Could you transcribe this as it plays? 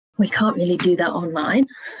we can't really do that online.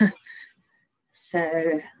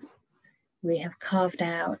 So we have carved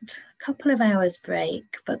out a couple of hours break,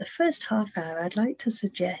 but the first half hour, I'd like to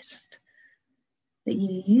suggest that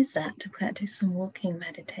you use that to practice some walking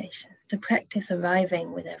meditation, to practice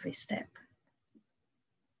arriving with every step.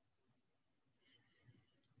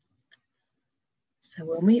 So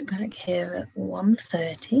we'll meet back here at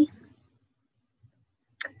 1:30.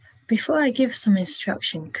 Before I give some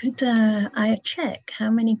instruction, could I check how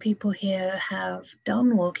many people here have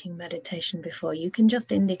done walking meditation before? You can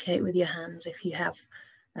just indicate with your hands if you have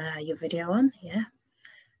your video on, yeah?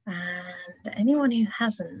 And anyone who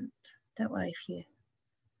hasn't, don't worry if you...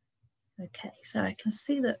 Okay, so I can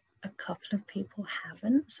see that a couple of people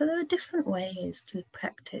haven't. So there are different ways to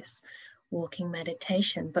practice walking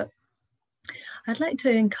meditation, but I'd like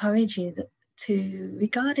to encourage you to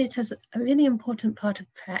regard it as a really important part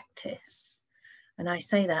of practice. And I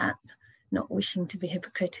say that not wishing to be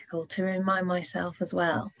hypocritical, to remind myself as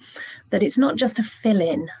well that it's not just a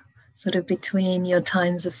fill-in sort of between your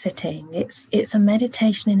times of sitting. It's a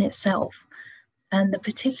meditation in itself. And the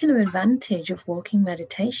particular advantage of walking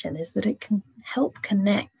meditation is that it can help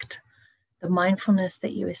connect the mindfulness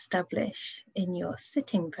that you establish in your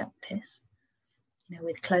sitting practice, you know,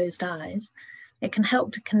 with closed eyes. It can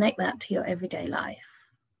help to connect that to your everyday life.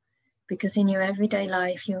 Because in your everyday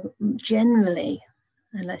life, you're generally,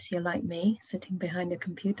 unless you're like me, sitting behind a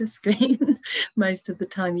computer screen, most of the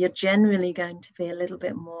time, you're generally going to be a little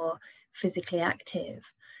bit more physically active.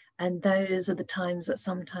 And those are the times that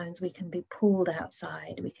sometimes we can be pulled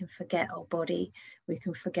outside. We can forget our body. We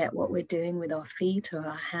can forget what we're doing with our feet or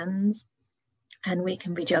our hands. And we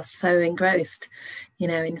can be just so engrossed, you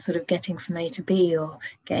know, in sort of getting from A to B or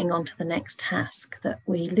getting on to the next task that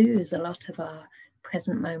we lose a lot of our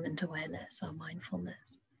present moment awareness, our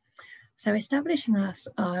mindfulness. So establishing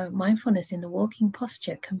our mindfulness in the walking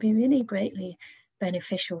posture can be really greatly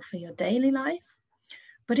beneficial for your daily life.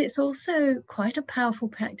 But it's also quite a powerful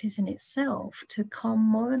practice in itself to come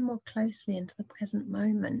more and more closely into the present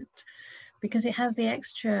moment, because it has the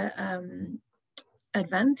extra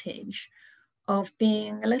advantage of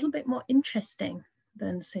being a little bit more interesting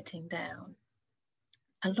than sitting down.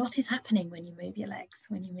 A lot is happening when you move your legs,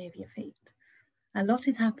 when you move your feet. A lot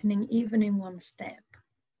is happening even in one step.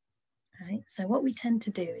 Right? So what we tend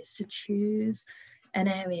to do is to choose an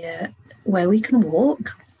area where we can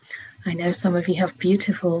walk. I know some of you have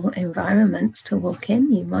beautiful environments to walk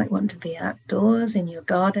in. You might want to be outdoors in your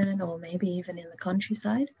garden or maybe even in the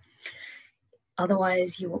countryside.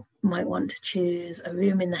 Otherwise, you might want to choose a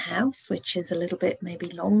room in the house, which is a little bit maybe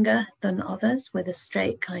longer than others, with a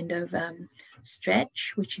straight kind of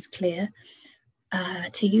stretch, which is clear,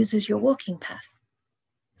 to use as your walking path.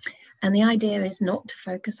 And the idea is not to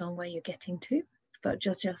focus on where you're getting to, but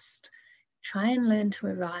just try and learn to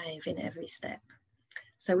arrive in every step.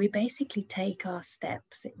 So we basically take our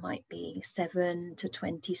steps. It might be 7 to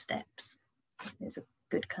 20 steps. It's a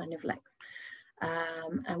good kind of length.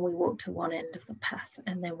 And we walk to one end of the path,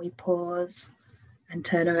 and then we pause and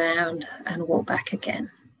turn around and walk back again.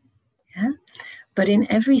 Yeah? But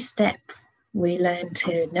in every step, we learn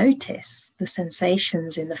to notice the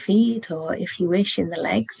sensations in the feet, or if you wish, in the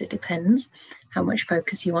legs. It depends how much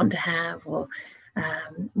focus you want to have, or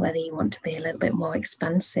whether you want to be a little bit more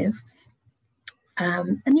expansive.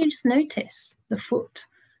 And you just notice the foot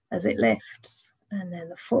as it lifts, and then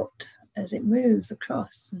the foot as it moves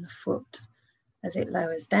across, and the foot as it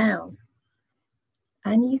lowers down.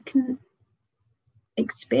 And you can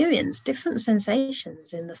experience different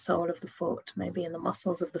sensations in the sole of the foot, maybe in the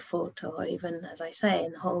muscles of the foot, or even, as I say,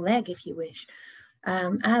 in the whole leg if you wish,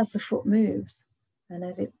 as the foot moves and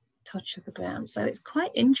as it touches the ground. So it's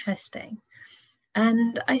quite interesting.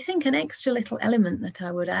 And I think an extra little element that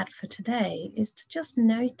I would add for today is to just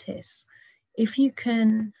notice if you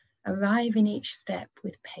can arrive in each step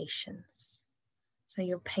with patience. So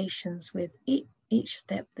your patience with each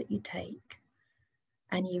step that you take,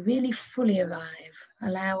 and you really fully arrive,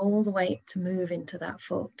 allow all the weight to move into that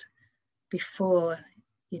foot before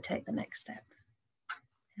you take the next step.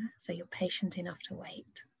 Yeah? So you're patient enough to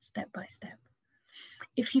wait step by step.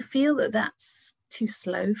 If you feel that that's too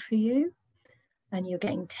slow for you and you're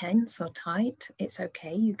getting tense or tight, it's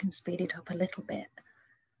okay, you can speed it up a little bit.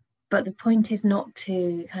 But the point is not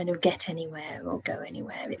to kind of get anywhere or go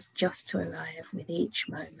anywhere. It's just to arrive with each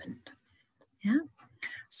moment. Yeah.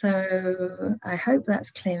 So I hope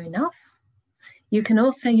that's clear enough. You can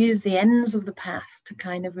also use the ends of the path to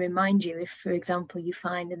kind of remind you if, for example, you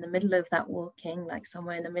find in the middle of that walking, like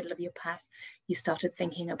somewhere in the middle of your path, you started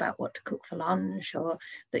thinking about what to cook for lunch, or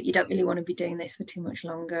that you don't really want to be doing this for too much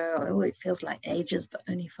longer, or oh, it feels like ages, but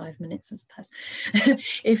only 5 minutes has passed.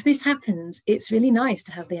 If this happens, it's really nice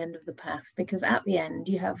to have the end of the path, because at the end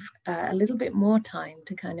you have a little bit more time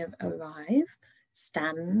to kind of arrive,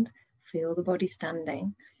 stand, feel the body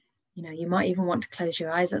standing. You know, you might even want to close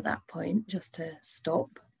your eyes at that point just to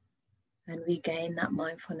stop and regain that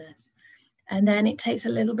mindfulness. And then it takes a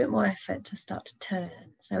little bit more effort to start to turn.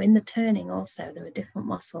 So in the turning also, there are different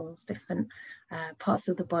muscles, different parts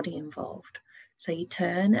of the body involved. So you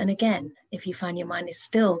turn, and again, if you find your mind is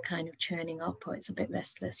still kind of churning up or it's a bit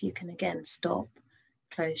restless, you can again stop,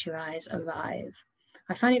 close your eyes, arrive.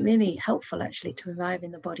 I find it really helpful actually to arrive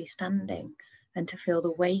in the body standing, and to feel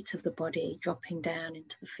the weight of the body dropping down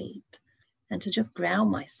into the feet, and to just ground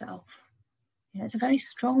myself. You know, it's a very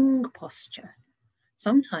strong posture.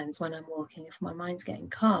 Sometimes when I'm walking, if my mind's getting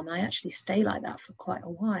calm, I actually stay like that for quite a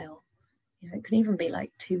while. You know, it can even be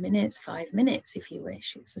like 2 minutes, 5 minutes if you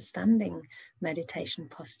wish. It's a standing meditation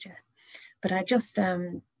posture. But I just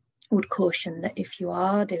would caution that if you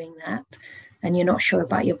are doing that and you're not sure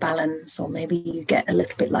about your balance, or maybe you get a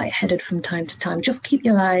little bit lightheaded from time to time, just keep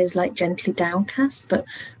your eyes like gently downcast, but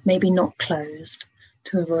maybe not closed,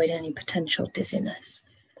 to avoid any potential dizziness.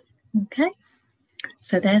 Okay,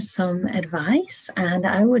 so there's some advice, and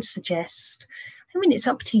I would suggest, I mean, it's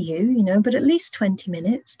up to you, you know, but at least 20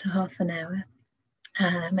 minutes to half an hour,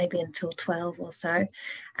 maybe until 12 or so,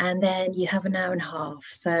 and then you have an hour and a half.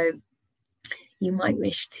 So you might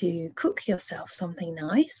wish to cook yourself something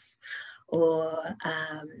nice, or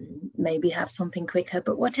maybe have something quicker,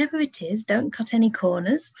 but whatever it is, don't cut any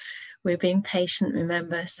corners. We're being patient,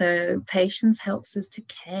 remember. So patience helps us to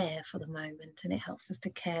care for the moment, and it helps us to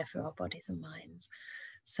care for our bodies and minds.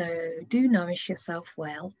 So do nourish yourself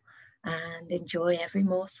well and enjoy every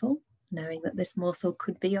morsel, knowing that this morsel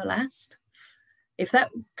could be your last. If that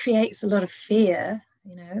creates a lot of fear,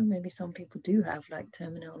 you know, maybe some people do have like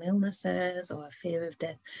terminal illnesses or a fear of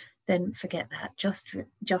death, then forget that.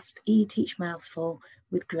 Just eat each mouthful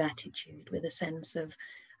with gratitude, with a sense of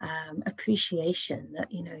appreciation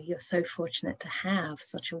that, you know, you're so fortunate to have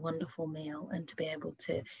such a wonderful meal and to be able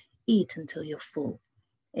to eat until you're full.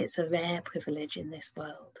 It's a rare privilege in this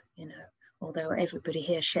world, you know, although everybody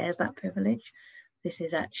here shares that privilege. This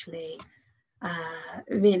is actually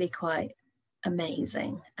really quite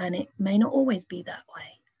amazing, and it may not always be that way.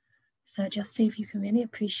 So just see if you can really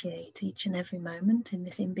appreciate each and every moment in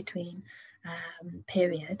this in-between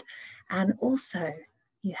period. And also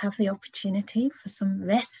you have the opportunity for some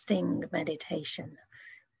resting meditation,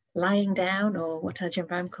 lying down, or what Ajahn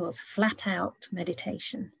Brahm calls flat out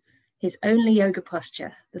meditation. His only yoga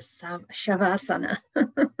posture, the Shavasana.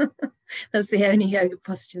 That's the only yoga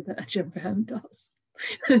posture that Ajahn Brahm does.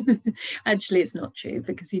 Actually, it's not true,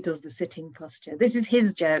 because he does the sitting posture. This is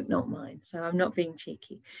his joke, not mine, so I'm not being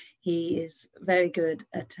cheeky. He is very good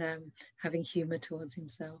at having humor towards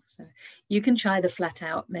himself. So you can try the flat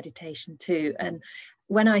out meditation too. And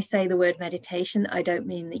when I say the word meditation, I don't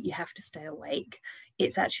mean that you have to stay awake.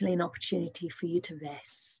 It's actually an opportunity for you to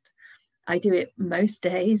rest. I do it most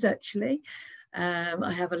days, actually.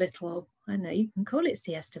 I have a little, I don't know, you can call it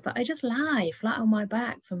siesta, but I just lie flat on my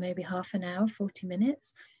back for maybe half an hour, 40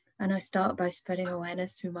 minutes. And I start by spreading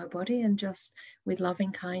awareness through my body, and just with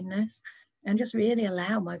loving kindness, and just really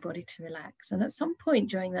allow my body to relax. And at some point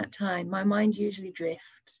during that time, my mind usually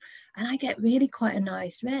drifts and I get really quite a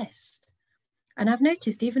nice rest. And I've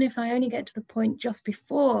noticed, even if I only get to the point just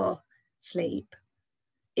before sleep,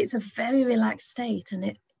 it's a very relaxed state, and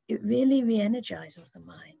it really re-energizes the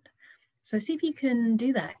mind. So see if you can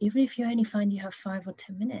do that, even if you only find you have 5 or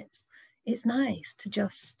 10 minutes. It's nice to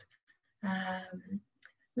just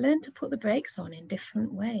learn to put the brakes on in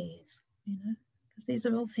different ways, you know, because these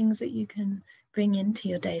are all things that you can bring into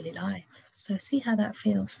your daily life. So see how that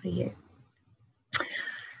feels for you.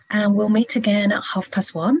 And we'll meet again at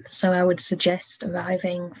 1:30. So I would suggest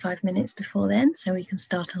arriving 5 minutes before then, so we can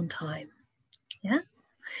start on time. Yeah.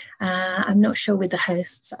 I'm not sure with the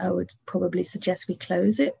hosts. I would probably suggest we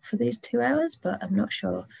close it for these 2 hours, but I'm not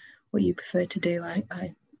sure what you prefer to do.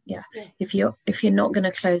 Yeah. If you're not going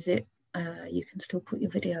to close it, you can still put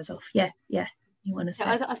your videos off. Yeah. You want to say?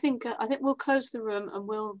 I think we'll close the room, and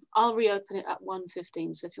I'll reopen it at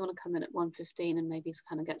 1:15. So if you want to come in at 1:15 and maybe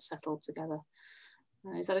kind of get settled together,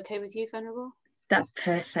 is that okay with you, Venerable? That's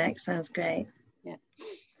perfect. Sounds great. Yeah.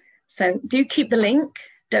 So do keep the link.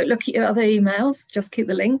 Don't look at your other emails, just keep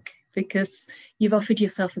the link, because you've offered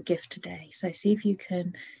yourself a gift today. So see if you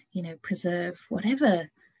can, you know, preserve whatever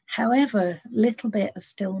however little bit of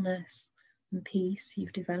stillness and peace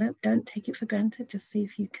you've developed, don't take it for granted. Just see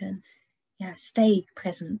if you can, stay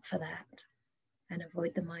present for that and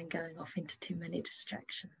avoid the mind going off into too many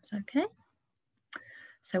distractions, okay?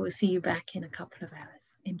 So we'll see you back in a couple of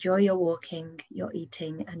hours. Enjoy your walking, your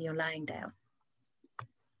eating, and your lying down.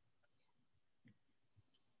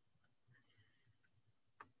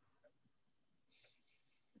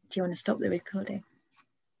 Do you want to stop the recording?